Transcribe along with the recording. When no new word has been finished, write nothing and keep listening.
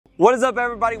What is up,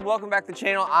 everybody? Welcome back to the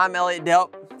channel. I'm Elliott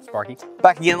Delp. Sparky.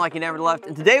 Back again like you never left.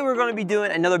 And today we're going to be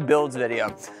doing another builds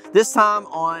video. This time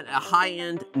on a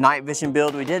high-end night vision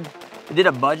build. We did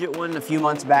a budget one a few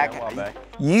months back. Yeah, a while back.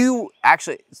 You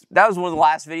actually, that was one of the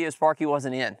last videos Sparky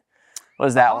wasn't in.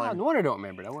 Was that one? No wonder I don't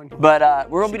remember that one. But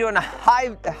we're gonna be doing a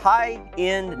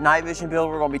high-end night vision build.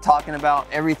 We're gonna be talking about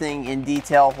everything in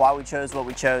detail, why we chose what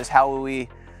we chose, how will we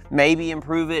maybe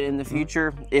improve it in the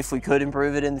future, if we could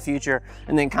improve it in the future,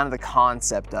 and then kind of the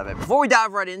concept of it. Before we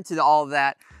dive right into all of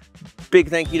that, big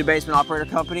thank you to Basement Operator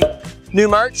Company. New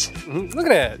merch. Look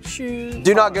at that. Shoot.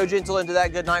 Do not go gentle into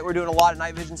that good night. We're doing a lot of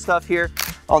night vision stuff here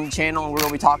on the channel, and we're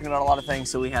gonna be talking about a lot of things,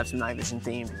 so we have some night vision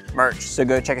themed merch. So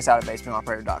go check us out at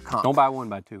basementoperator.com. Don't buy one,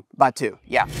 buy two. Buy two,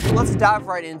 yeah. Let's dive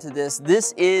right into this.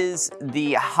 This is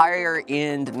the higher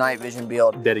end night vision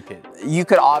build. Dedicated. You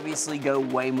could obviously go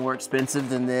way more expensive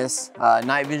than this.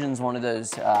 Night vision is one of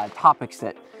those topics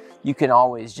that you can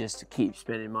always just keep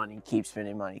spending money, keep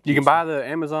spending money. You can buy the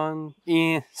Amazon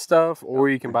stuff, or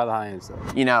you can buy the high-end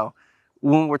stuff. You know,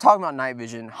 when we're talking about night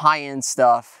vision, high-end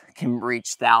stuff can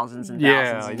reach thousands and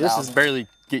thousands and this thousands. is barely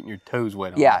getting your toes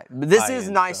wet on. Yeah, but this is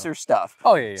nicer stuff.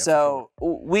 Oh yeah, yeah. So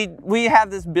we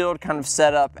have this build kind of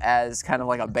set up as kind of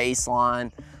like a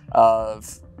baseline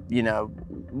of, you know,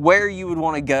 where you would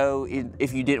want to go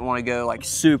if you didn't want to go like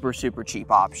super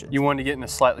cheap options. You want to get in a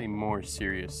slightly more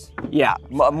serious. Yeah,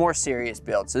 a more serious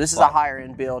build. So this is a higher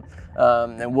end build,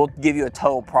 and we'll give you a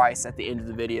total price at the end of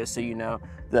the video so you know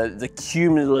the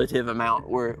cumulative amount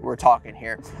we're talking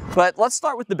here. But let's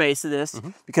start with the base of this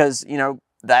because, you know,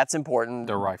 that's important.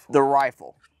 The rifle. The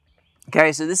rifle.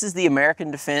 Okay, so this is the American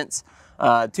Defense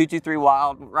 223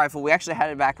 Wild rifle. We actually had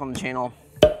it back on the channel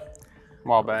a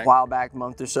while back, a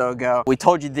month or so ago. We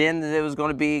told you then that it was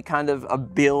going to be kind of a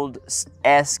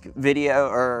build-esque video,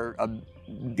 or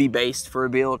be based for a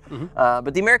build.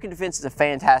 But the American Defense is a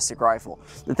fantastic rifle.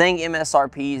 The thing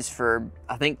MSRP is for,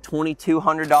 I think,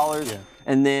 $2,200. Yeah.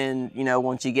 And then, you know,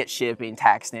 once you get shipping,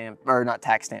 tax stamp, or not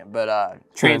tax stamp, but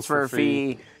transfer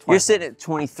fee, you're sitting at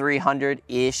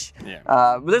 $2,300-ish. Yeah.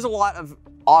 But there's a lot of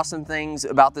awesome things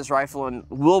about this rifle, and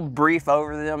we'll brief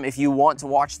over them. If you want to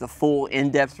watch the full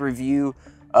in-depth review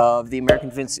of the American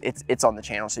Defense, it's on the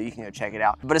channel, so you can go check it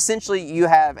out. But essentially, you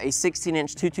have a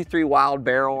 16-inch 223 Wild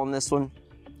barrel on this one.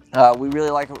 We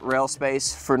really like rail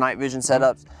space for night vision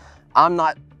setups. I'm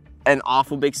not an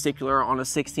awful big stickler on a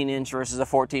 16-inch versus a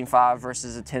 14.5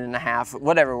 versus a 10.5.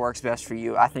 Whatever works best for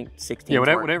you. I think 16. Yeah,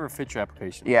 whatever fits your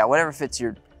application. Yeah, whatever fits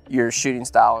your shooting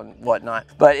style and whatnot.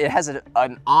 But it has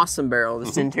an awesome barrel, the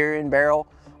Centurion barrel,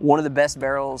 one of the best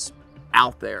barrels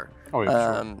out there. Oh,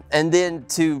 yeah, sure. And then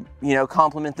to, you know,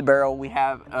 complement the barrel, we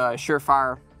have a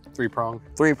Surefire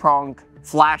three-prong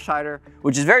flash hider,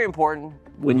 which is very important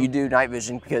when you do night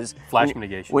vision, because flash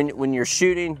mitigation. When you're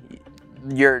shooting,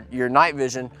 your night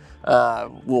vision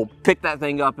will pick that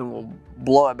thing up and will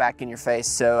blow it back in your face.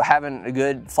 So having a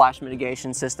good flash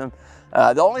mitigation system.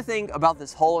 The only thing about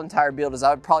this whole entire build is I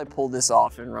would probably pull this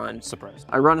off and run suppressor.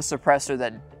 I run a suppressor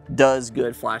that does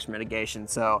good flash mitigation,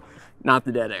 so not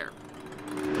the dead air.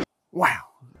 Wow.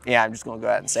 Yeah, I'm just gonna go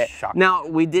ahead and say it. Shocking. Now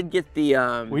we did get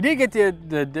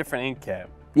the different ink cap.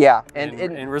 Yeah,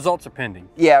 and results are pending.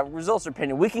 Yeah, results are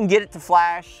pending. We can get it to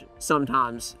flash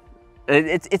sometimes.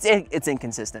 It's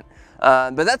inconsistent,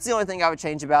 but that's the only thing I would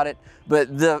change about it.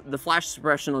 But the flash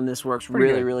suppression on this works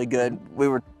really good. We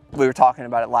were talking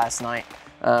about it last night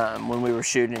when we were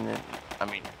shooting it.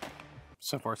 I mean,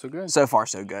 so far so good. So far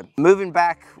so good. Moving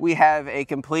back, we have a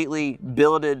completely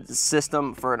builded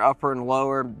system for an upper and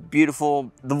lower.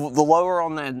 Beautiful. The lower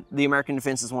on the American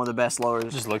Defense is one of the best lowers.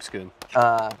 It just looks good.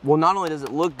 Well, not only does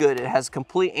it look good, it has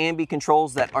complete ambi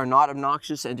controls that are not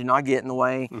obnoxious and do not get in the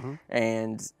way.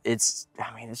 And it's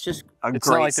just a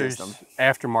great system.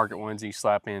 There's aftermarket ones you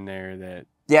slap in there that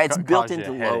it's built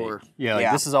into lower. Yeah,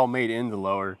 like this is all made in the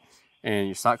lower, and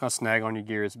it's not gonna snag on your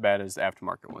gear as bad as the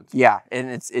aftermarket ones. Yeah, and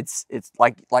it's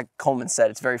like Coleman said,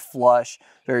 it's very flush,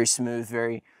 very smooth,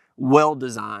 very well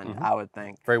designed. I would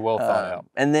think very well thought out.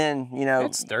 And then, you know,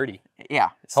 it's sturdy. Yeah,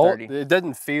 it's sturdy. It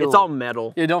doesn't feel. It's all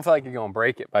metal. You don't feel like you're gonna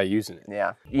break it by using it.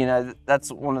 Yeah, you know,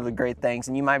 that's one of the great things.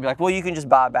 And you might be like, well, you can just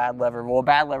buy a bad lever. Well, a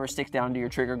bad lever sticks down to your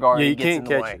trigger guard. Yeah, and you gets can't in the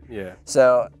catch way. it. Yeah.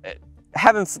 So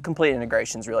having complete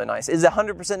integration is really nice. Is it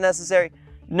 100% necessary?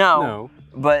 No.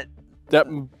 But that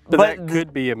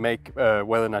could be a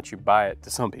whether or not you buy it to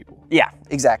some people. Yeah,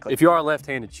 exactly. If you are a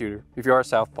left-handed shooter, if you are a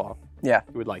southpaw, you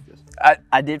would like this.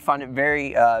 I did find it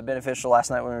very beneficial last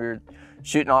night when we were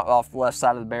shooting off the left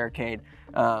side of the barricade.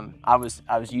 I was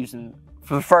using,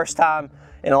 for the first time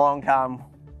in a long time,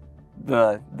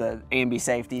 the ambi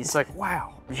safeties. It's like,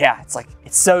 wow. Yeah,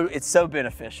 it's so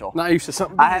beneficial. Not used to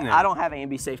something. I don't have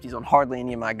ambi safeties on hardly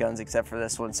any of my guns except for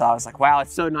this one, so I was like, wow,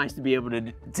 it's so nice to be able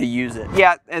to use it.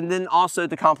 Yeah, and then also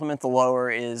to complement the lower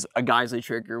is a Geisley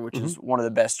trigger, which is one of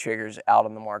the best triggers out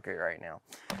on the market right now.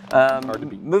 Hard to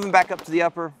beat. Moving back up to the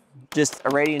upper, just a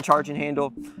radian charging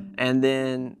handle, and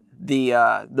then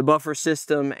the buffer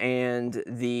system and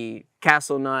the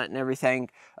castle nut and everything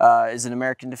is an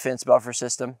American Defense buffer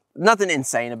system. Nothing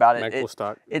insane about it.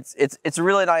 Stock. It's a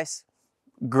really nice,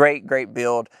 great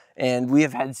build, and we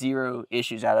have had zero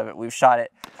issues out of it. We've shot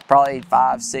it probably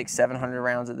 500, 600, 700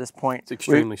 rounds at this point. It's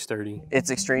extremely sturdy. It's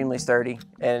extremely sturdy,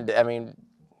 and I mean,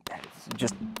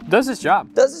 just does its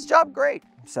job. Does its job great.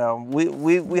 So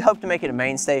we hope to make it a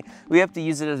mainstay. We have to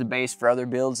use it as a base for other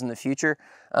builds in the future,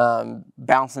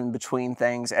 bouncing between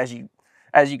things. As you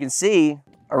can see,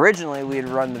 originally we had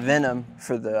run the Venom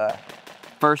for the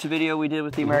first video we did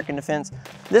with the American Defense.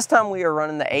 This time we are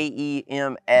running the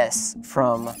AEMS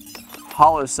from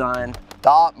HoloSign, the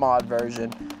op mod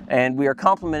version, and we are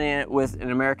complementing it with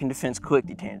an American Defense quick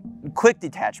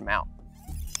detach mount.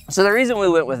 So the reason we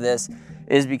went with this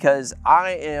is because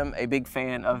I am a big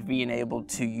fan of being able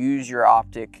to use your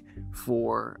optic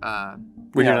for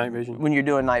with your night vision. When you're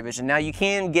doing night vision. Now you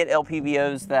can get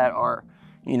LPVOs that are,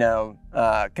 you know,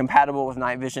 compatible with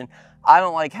night vision. I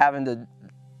don't like having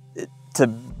to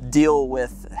deal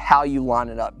with how you line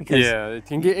it up because it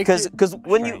can get because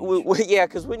when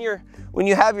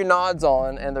you have your nods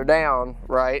on and they're down,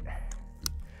 right,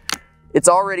 it's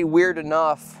already weird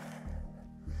enough,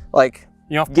 like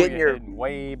you have to getting your head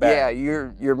way back. Yeah,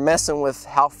 you're messing with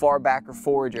how far back or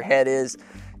forward your head is,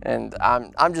 and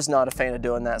I'm just not a fan of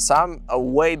doing that. So I'm a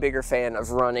way bigger fan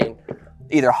of running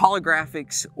either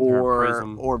holographics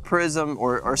or prism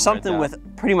or something with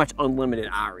pretty much unlimited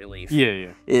eye relief.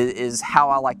 Yeah. Is how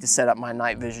I like to set up my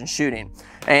night vision shooting.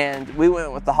 And we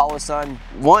went with the HoloSun,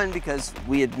 one, because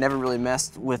we had never really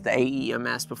messed with the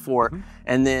AEMS before,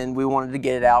 and then we wanted to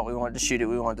get it out, we wanted to shoot it,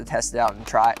 we wanted to test it out and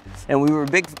try it. And we were a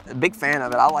big fan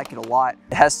of it. I like it a lot.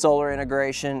 It has solar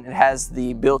integration, it has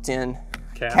the built-in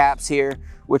caps here,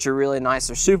 which are really nice.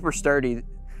 They're super sturdy.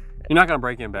 You're not gonna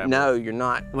break in bad. No, you're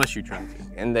not. Unless you try to.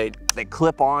 And they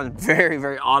clip on,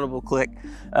 very audible click.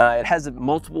 It has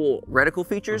multiple reticle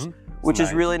features, which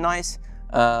is really nice.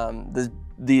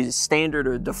 The standard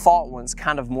or default one's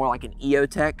kind of more like an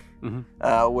EOTech,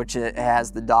 which it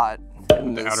has the dot.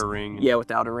 With the outer ring. Yeah, with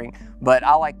the outer ring. But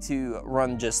I like to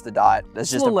run just the dot.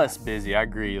 That's just a little less busy. I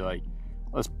agree. Like,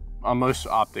 on most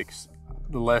optics,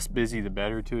 the less busy the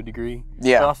better to a degree.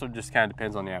 Yeah. It also just kind of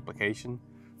depends on the application.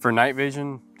 For night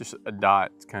vision, just a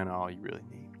dot is kind of all you really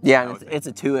need. Yeah, and it's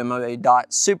a 2 MOA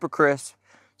dot, super crisp,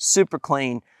 super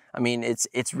clean. I mean,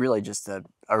 it's really just a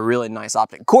really nice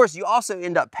optic. Of course, you also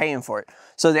end up paying for it.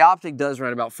 So the optic does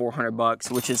run about $400,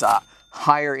 which is a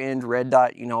higher end red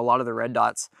dot. You know, a lot of the red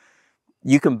dots,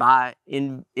 you can buy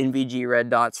NVG red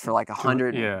dots for like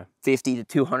 $150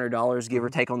 to $200, give or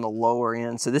take, on the lower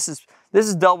end. So this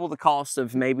is double the cost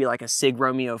of maybe like a Sig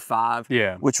Romeo 5,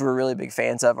 which we're really big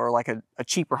fans of, or like a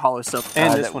cheaper HoloSub.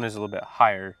 And this one is a little bit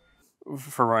higher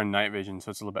for running night vision, so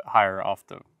it's a little bit higher off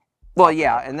the. Well,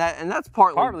 yeah, and that's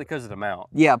partly because of the mount.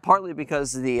 Yeah, partly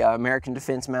because of the American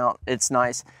Defense mount. It's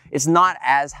nice. It's not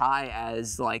as high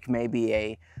as like maybe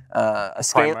a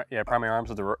scale. Primary arms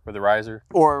with the riser.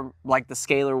 Or like the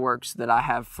scalar works that I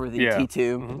have for the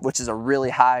T2, which is a really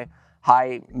high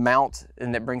mount,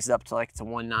 and it brings it up to like to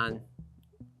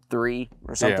 193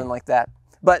 or something like that.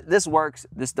 But this works.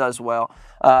 This does well.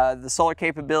 The solar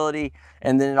capability,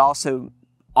 and then it also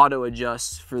auto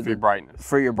adjusts for your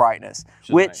brightness,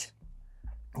 which nice.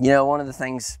 You know, one of the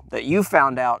things that you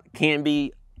found out can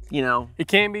be, you know, it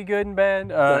can be good and bad.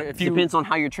 Depends on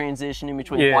how you're transitioning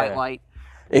between white light.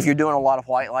 If you're doing a lot of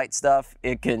white light stuff,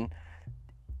 it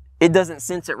doesn't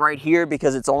sense it right here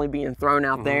because it's only being thrown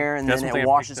out there, and then it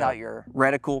washes out your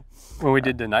reticle. When we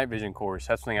did the night vision course,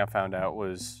 that's the thing I found out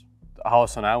was the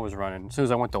HoloSun I was running. As soon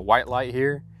as I went to white light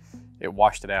here, it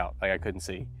washed it out. Like I couldn't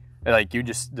see. Like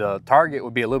the target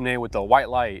would be illuminated with the white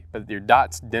light, but your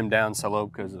dots dim down so low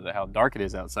because of how dark it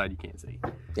is outside, you can't see.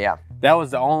 Yeah. That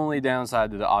was the only downside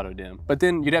to the auto dim. But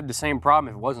then you'd have the same problem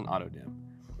if it wasn't auto dim.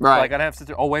 Right. Like I'd have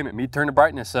to, oh wait a minute, me turn the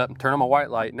brightness up and turn on my white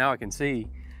light, now I can see.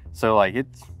 So like it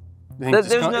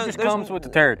just comes with the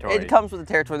territory. It comes with the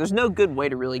territory. There's no good way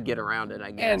to really get around it,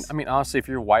 I guess. And I mean, honestly, if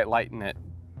you're white lighting at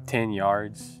 10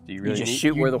 yards, do you really just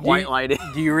shoot where the white light is?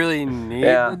 Do you really need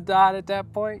the dot at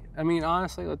that point? I mean,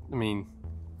 honestly,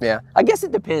 yeah, I guess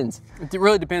it depends. It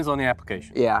really depends on the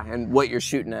application. Yeah, and what you're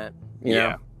shooting at. You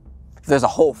know? If there's a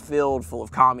whole field full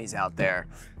of commies out there,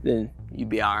 then you'd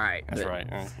be all right. That's right.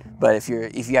 But if you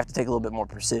have to take a little bit more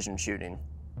precision shooting,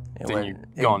 then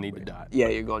you're gonna need the dot. Yeah,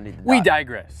 you're gonna need the dot. We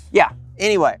digress. Yeah.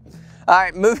 Anyway, all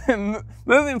right.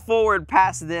 Moving forward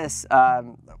past this.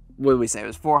 What did we say? It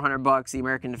was $400. The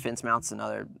American Defense mount's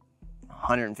another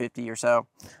 150 or so.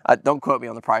 Don't quote me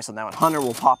on the price on that one. Hunter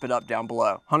will pop it up down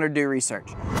below. Hunter, do research.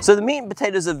 So the meat and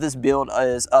potatoes of this build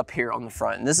is up here on the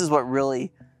front, and this is what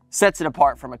really sets it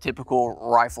apart from a typical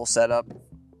rifle setup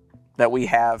that we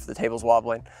have. The table's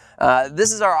wobbling.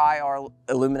 This is our IR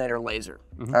illuminator laser.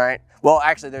 All right. Well,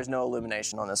 actually, there's no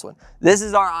illumination on this one. This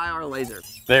is our IR laser.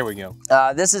 There we go.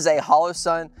 This is a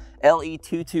HoloSun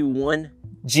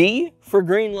LE221G for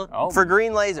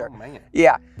green laser. Oh, man.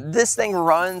 Yeah, this thing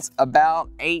runs about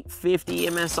 $850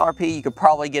 MSRP. You could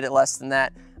probably get it less than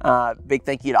that. Big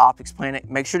thank you to Optics Planet.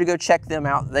 Make sure to go check them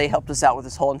out. They helped us out with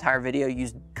this whole entire video.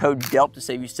 Use code DELP to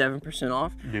save you 7%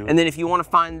 off. And then if you want to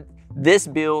find this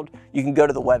build, you can go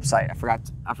to the website. I forgot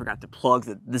to plug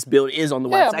that this build is on the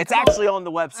website. It's actually on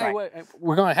the website. Hey, wait,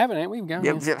 we're gonna have it, ain't we?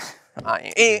 Anywho,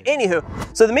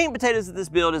 so the meat and potatoes of this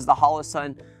build is the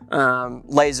HoloSun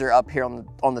laser up here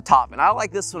on the top, and I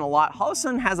like this one a lot.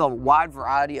 HoloSun has a wide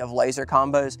variety of laser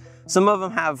combos. Some of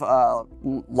them have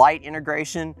light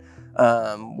integration,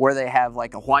 where they have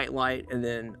like a white light and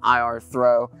then IR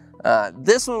throw.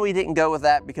 This one we didn't go with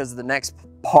that because of the next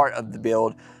part of the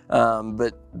build.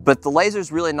 But the laser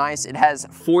is really nice. It has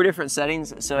 4 different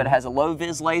settings. So it has a low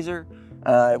vis laser,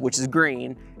 which is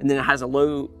green, and then it has a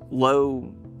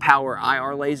low power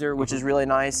IR laser, which is really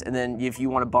nice. And then if you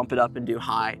want to bump it up and do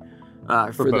high,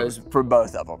 for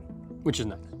both of them, which is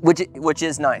nice. Which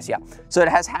is nice, yeah. So it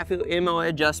has half MOA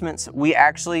adjustments. We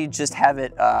actually just have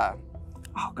it. Oh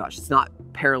gosh, it's not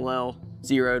parallel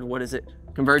zeroed. What is it?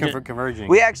 Convergent. Converging.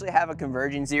 We actually have a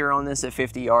converging zero on this at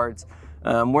 50 yards.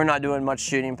 We're not doing much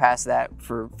shooting past that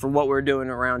for what we're doing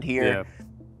around here. Yeah.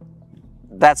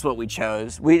 That's what we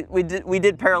chose. We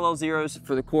did parallel zeros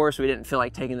for the course. We didn't feel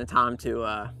like taking the time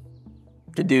to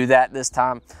do that this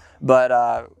time,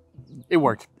 but it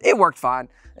worked. It worked fine.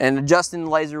 And adjusting the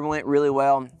laser went really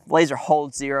well. Laser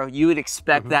holds zero. You would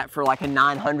expect that for like a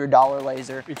 $900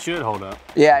 laser. It should hold up.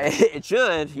 Yeah, it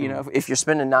should. You know, if you're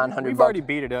spending $900. We've already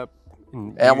beat it up.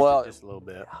 And well, just a little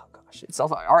bit. Oh gosh, it's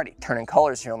also already turning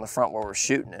colors here on the front where we're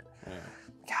shooting it. Yeah.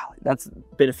 Golly, that's the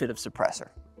benefit of suppressor.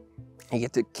 You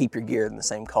get to keep your gear in the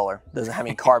same color. Doesn't have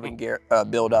any carbon gear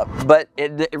buildup. But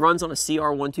it runs on a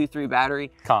CR123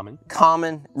 battery.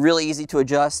 Common, really easy to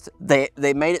adjust. They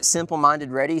made it simple-minded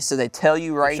ready, so they tell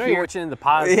you right here. Which in the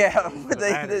positive.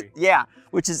 Yeah, yeah.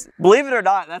 Which is, believe it or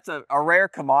not, that's a rare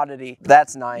commodity.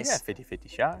 That's nice. You have a 50-50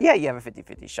 shot. Yeah, you have a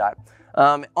 50-50 shot.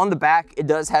 On the back, it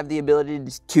does have the ability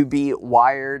to be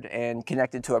wired and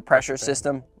connected to a pressure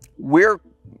system. We're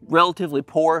relatively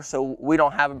poor, so we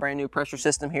don't have a brand new pressure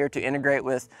system here to integrate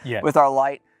with our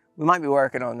light. We might be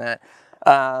working on that.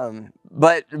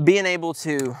 But being able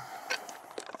to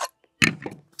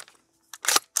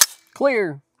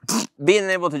being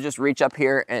able to just reach up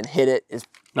here and hit it is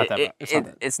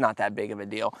it's not that big of a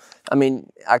deal. I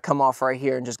mean, I come off right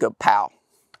here and just go pow.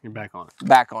 You're back on it.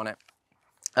 Back on it.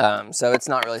 So it's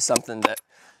not really something that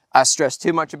I stress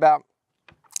too much about.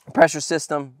 Pressure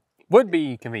system would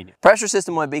be convenient. Pressure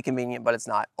system would be convenient, but it's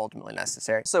not ultimately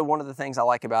necessary. So one of the things I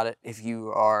like about it, if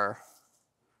you are,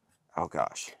 oh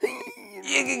gosh,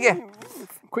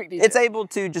 it's able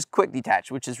to just quick detach,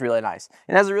 which is really nice.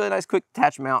 It has a really nice quick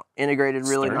detach mount, integrated,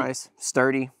 really nice,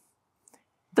 sturdy.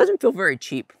 Doesn't feel very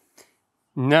cheap.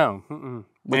 No, it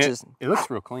looks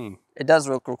real clean. It does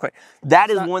look real quick. That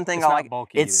is one thing I like.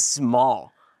 It's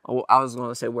small. Oh, I was going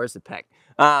to say, where's the pec?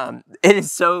 It is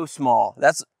so small.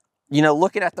 That's, you know,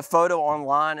 looking at the photo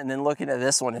online and then looking at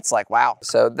this one, it's like, wow.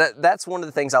 So that's one of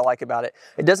the things I like about it.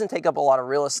 It doesn't take up a lot of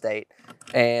real estate.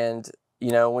 And,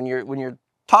 you know, when you're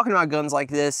talking about guns like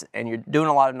this and you're doing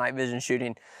a lot of night vision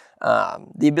shooting,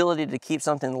 the ability to keep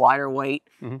something lighter weight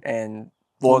and,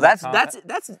 well, that's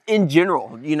in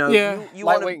general, you know. Yeah,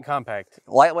 lightweight and compact.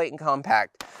 Lightweight and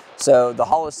compact. So the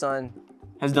HoloSun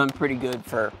has done pretty good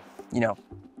for, you know,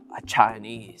 a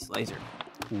Chinese laser.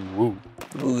 Woo.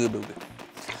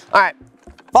 All right,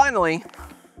 finally.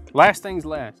 Last things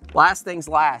last. Last things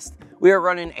last. We are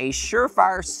running a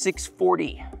Surefire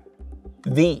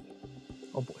 640V.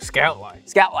 Oh boy, Scout Light.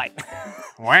 Scout Light.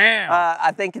 Wow.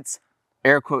 I think it's,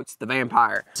 air quotes, the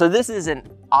vampire. So this is an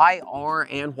IR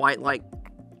and white light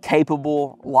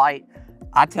capable light.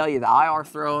 I tell you, the IR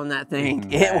throw on that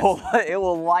thing, it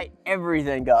will light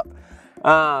everything up.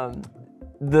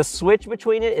 The switch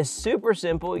between it is super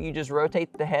simple. You just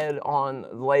rotate the head on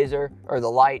the laser or the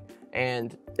light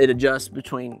and it adjusts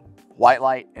between white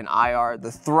light and IR.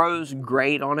 The throw's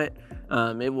great on it.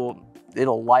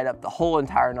 It'll light up the whole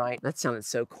entire night. That sounded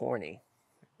so corny.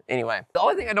 Anyway, the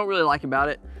only thing I don't really like about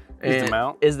it Is the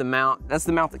mount? Is the mount. That's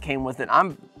the mount that came with it.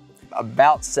 I'm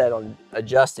about set on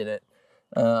adjusting it.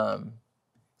 I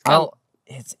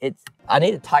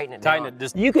need to tighten it down.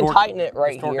 You can tighten it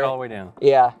right here. Torque it all the way down.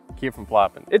 Yeah. Keep it from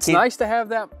flopping. It's nice to have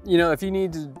that, you know, if you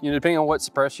need to, you know, depending on what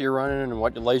suppressor you're running and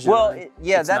what laser you're running.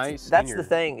 Yeah, that's the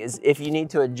thing, is if you need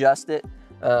to adjust it,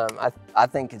 I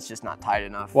think it's just not tight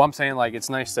enough. Well, I'm saying, like, it's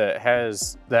nice that it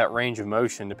has that range of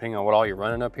motion depending on what all you're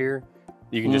running up here.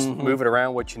 You can just move it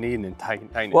around what you need and then tighten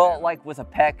it down. Well, like with a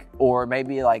PEC, or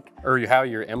maybe like... Or how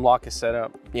your M-lock is set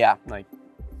up. Yeah. Like,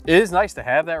 it is nice to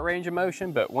have that range of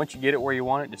motion, but once you get it where you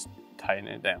want it, just tighten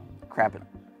it down. Crap it.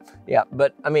 Yeah,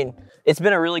 but I mean, it's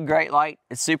been a really great light.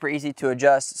 It's super easy to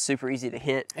adjust, super easy to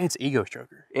hit. And it's ego stroker.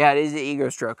 Yeah, it is an ego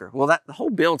stroker. Well, the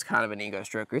whole build's kind of an ego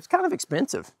stroker. It's kind of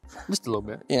expensive. Just a little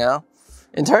bit. You know?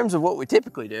 In terms of what we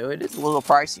typically do, it is a little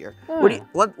pricier.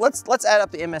 Let's add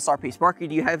up the MSRP. Sparky,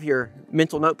 do you have your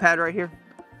mental notepad right here?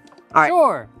 All right.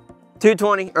 Sure.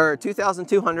 220 or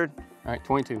 2,200. All right,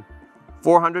 22.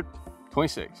 400.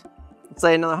 26. Let's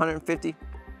say another 150.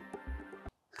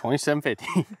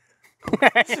 2750.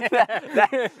 I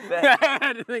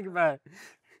had to think about it.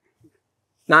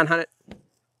 900.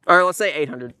 Or let's say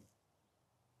 800.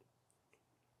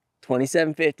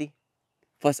 2750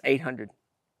 plus 800.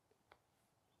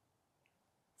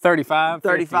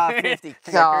 3550.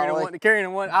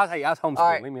 Carrying one. I was homeschooling.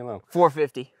 Right. Leave me alone.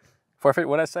 450. 450.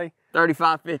 What'd I say?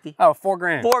 3550. Oh, $4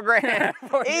 grand. $4 grand.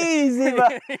 Easy,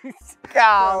 but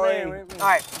golly. All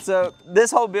right, so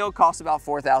this whole build costs about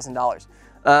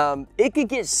 $4,000. It could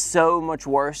get so much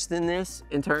worse than this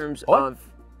in terms of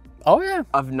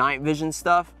night vision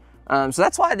stuff. So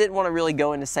that's why I didn't want to really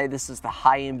go in to say this is the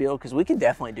high-end build, because we could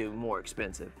definitely do more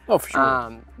expensive. Oh, for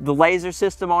sure. The laser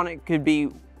system on it could be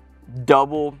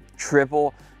double,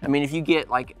 triple. I mean, if you get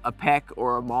like a PEC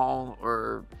or a Mall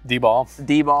or D-ball.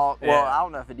 Well, I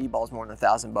don't know if a D-ball is more than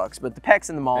 $1,000, but the PECs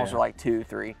and the Malls are like $2,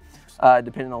 $3,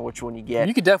 depending on which one you get.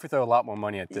 You could definitely throw a lot more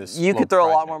money at this. You could throw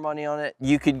a lot more money on it.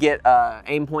 You could get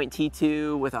Aimpoint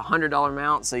T2 with a $100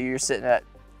 mount, so you're sitting at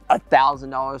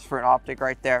 $1,000 for an optic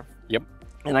right there. Yep.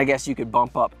 And I guess you could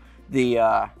bump up the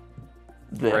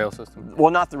rail system. Well,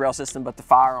 not the rail system, but the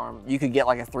firearm. You could get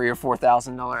like a $3,000 or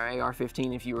 $4,000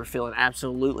 AR-15 if you were feeling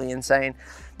absolutely insane.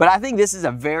 But I think this is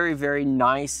a very, very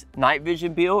nice night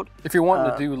vision build. If you're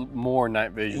wanting to do more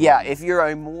night vision. Yeah, if you're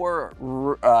a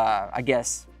more, I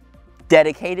guess,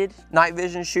 dedicated night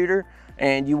vision shooter,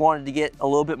 and you wanted to get a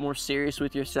little bit more serious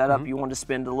with your setup, you wanted to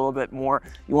spend a little bit more,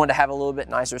 you wanted to have a little bit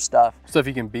nicer stuff. Stuff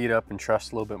you can beat up and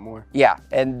trust a little bit more. Yeah,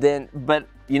 and then, but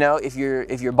you know, if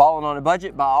you're balling on a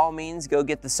budget, by all means, go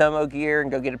get the Somo gear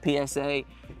and go get a PSA,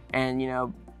 and you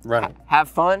know, run it. Have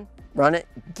fun, run it,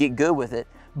 get good with it.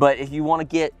 But if you want to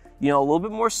get, you know, a little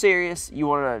bit more serious, you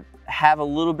want to have a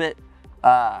little bit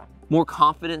more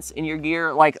confidence in your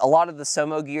gear. Like a lot of the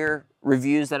Somo gear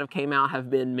reviews that have came out have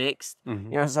been mixed.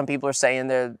 You know, some people are saying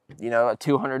they're, you know, a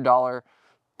 $200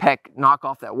 PEC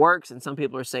knockoff that works, and some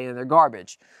people are saying they're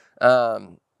garbage.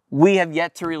 We have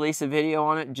yet to release a video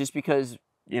on it just because,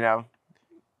 you know,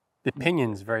 the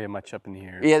opinion's very much up in the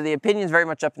air. Yeah, the opinion's very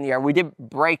much up in the air. We did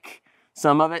break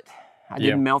some of it. I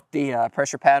did melt the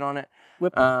pressure pad on it.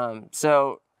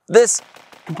 So this,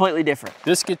 completely different.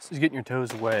 This is getting your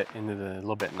toes wet into the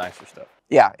little bit nicer stuff.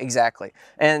 Yeah, exactly.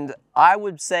 And I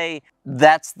would say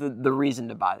that's the reason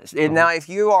to buy this. And now, if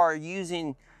you are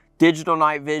using digital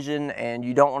night vision and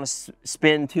you don't want to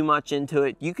spend too much into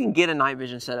it, you can get a night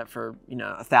vision setup for, you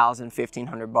know, $1,000,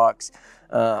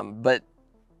 $1,500.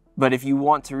 But if you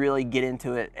want to really get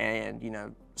into it and, you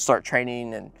know, start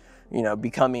training and, you know,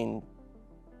 becoming,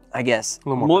 I guess, a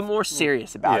little more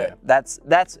serious about it, that's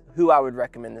who I would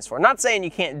recommend this for. Not saying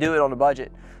you can't do it on a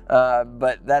budget,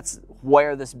 but that's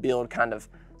where this build kind of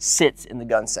sits in the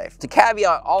gun safe. To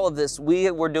caveat all of this,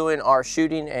 we were doing our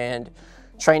shooting and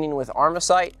training with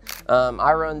Armasight.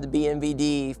 I run the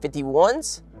BMVD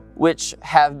 51s, which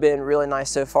have been really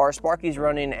nice so far. Sparky's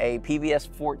running a PVS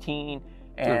 14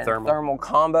 and thermal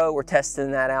combo. We're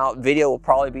testing that out. Video will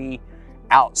probably be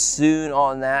out soon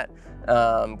on that.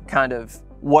 Kind of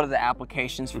what are the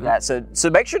applications for that. So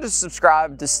make sure to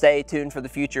subscribe to stay tuned for the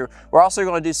future. We're also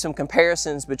going to do some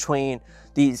comparisons between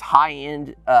these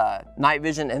high-end night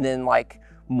vision and then like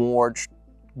more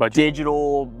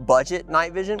digital budget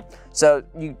night vision. So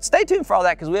you stay tuned for all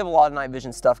that, because we have a lot of night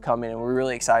vision stuff coming and we're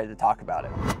really excited to talk about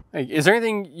it. Hey, is there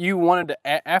anything you wanted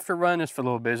to, after running this for a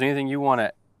little bit, is there anything you want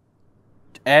to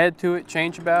add to it,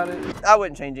 change about it? I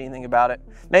wouldn't change anything about it.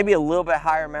 Maybe a little bit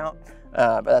higher mount,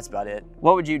 but that's about it.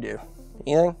 What would you do?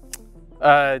 Anything?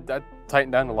 I'd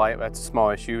tighten down the light. That's a small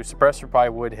issue. Suppressor probably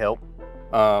would help.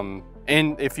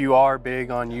 And if you are big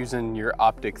on using your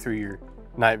optic through your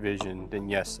night vision, then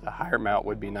yes, a higher mount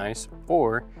would be nice,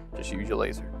 or just use your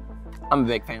laser. I'm a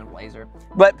big fan of laser,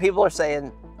 but people are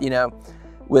saying, you know,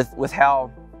 with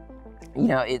how, you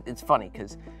know, it's funny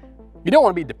because you don't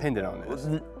want to be dependent on this.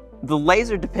 The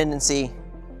laser dependency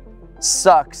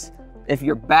sucks if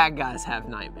your bad guys have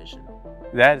night vision.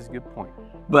 That is a good point.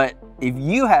 But if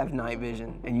you have night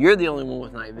vision and you're the only one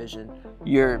with night vision,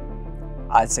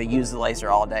 I'd say use the laser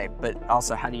all day. But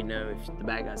also, how do you know if the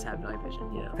bad guys have night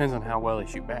vision? You know, depends on how well they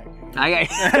shoot back.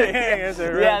 That's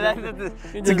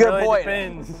a good point.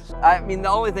 Depends. I mean, the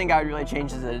only thing I would really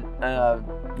change is a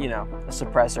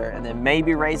suppressor, and then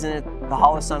maybe raising the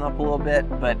hollow sun up a little bit.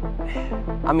 But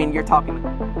I mean, you're talking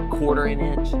quarter an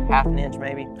inch, half an inch,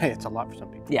 maybe. Hey, it's a lot for some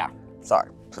people. Yeah. Sorry.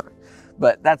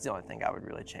 But that's the only thing I would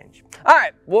really change. All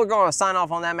right, we're going to sign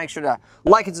off on that. Make sure to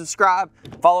like and subscribe,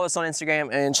 follow us on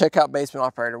Instagram, and check out Basement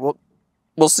Operator. We'll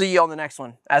see you on the next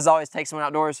one. As always, take someone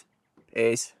outdoors.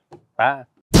 Peace. Bye.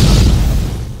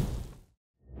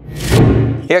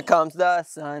 Here comes the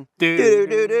sun. Do, do,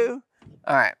 do, do.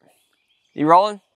 All right. You rolling?